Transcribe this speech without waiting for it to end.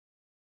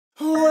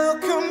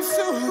Welcome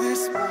to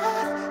this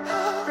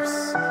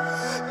madhouse,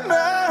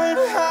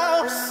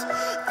 madhouse,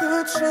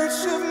 the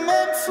church of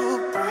mental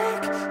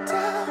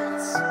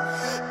breakdowns,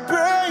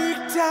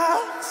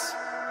 breakdowns.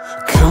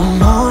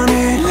 Come on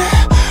in,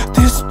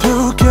 this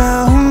blue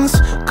gown's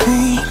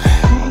clean.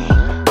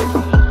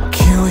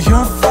 Kill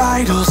your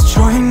vitals,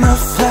 join the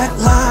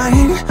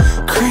flatline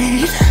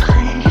creed.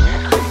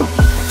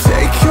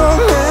 Take your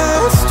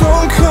meds,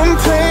 don't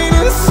complain,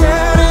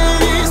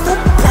 insanity's the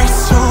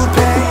price you'll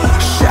pay.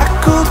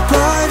 Shackled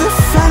by the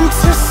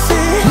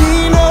fantasy,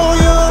 we know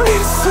your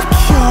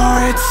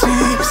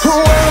insecurities.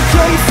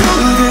 Welcome to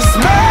this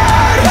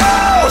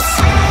madhouse,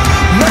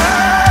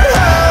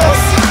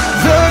 madhouse,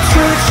 the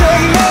church of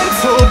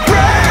mental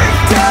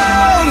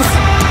breakdowns,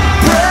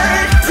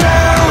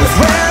 breakdowns,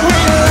 where we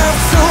love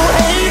to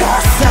hate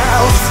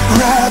ourselves,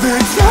 rather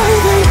die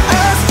than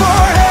ask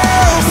for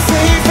help.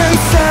 Safe and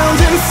sound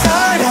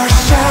inside our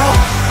shell,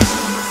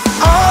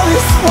 all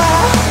this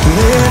while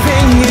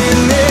living in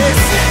this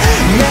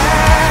madhouse,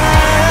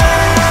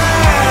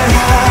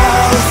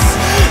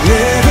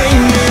 living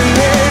in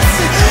this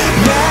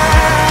madhouse.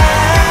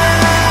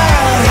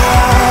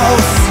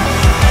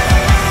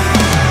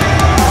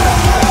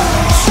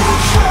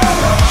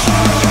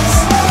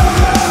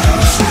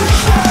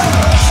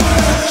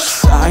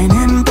 Sign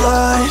in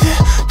blood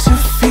to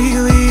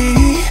feel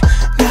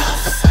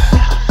enough.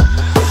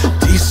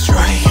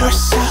 Destroy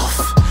yourself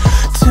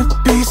to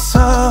be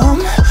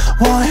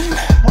someone.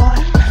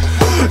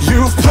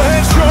 You've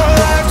pledged your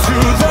life to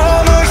the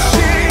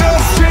machine of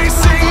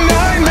chasing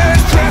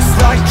nightmares dressed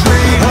like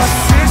dreams. A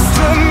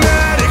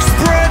systematic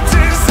spread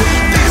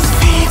disease. This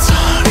feeds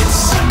on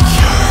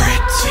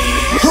insecurity.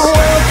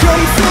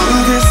 Welcome to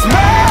this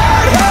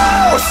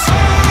madhouse,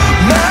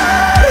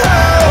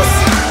 madhouse,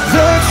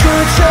 the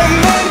church of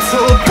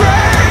mental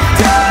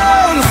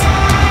breakdowns,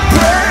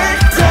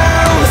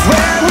 breakdowns,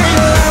 where we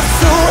love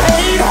to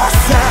hate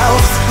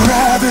ourselves,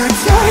 rather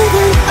die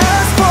than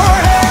ask for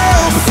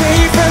help.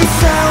 Safe and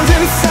sound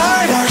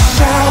inside our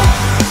shell,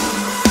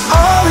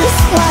 all this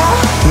while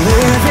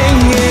living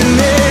in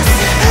this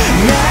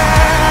madhouse,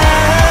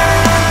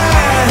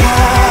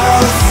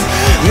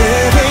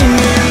 living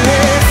in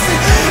this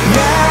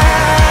madhouse.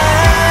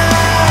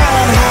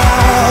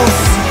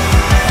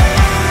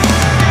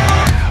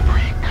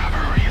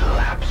 Recovery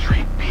lapse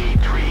repeat,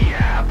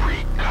 rehab,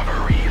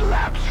 recovery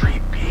lapse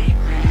repeat,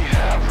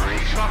 rehab,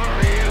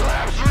 recovery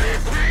lapse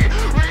repeat,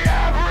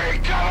 rehab,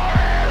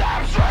 recovery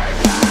lapse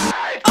repeat.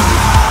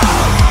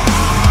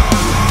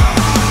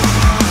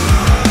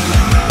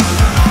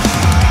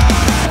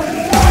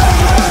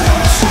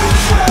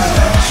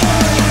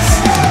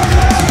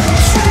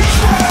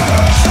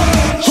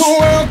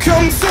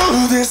 Welcome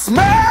to this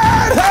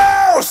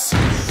madhouse,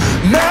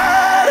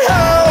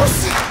 madhouse,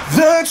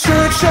 the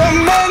church of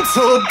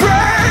mental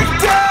breakdowns.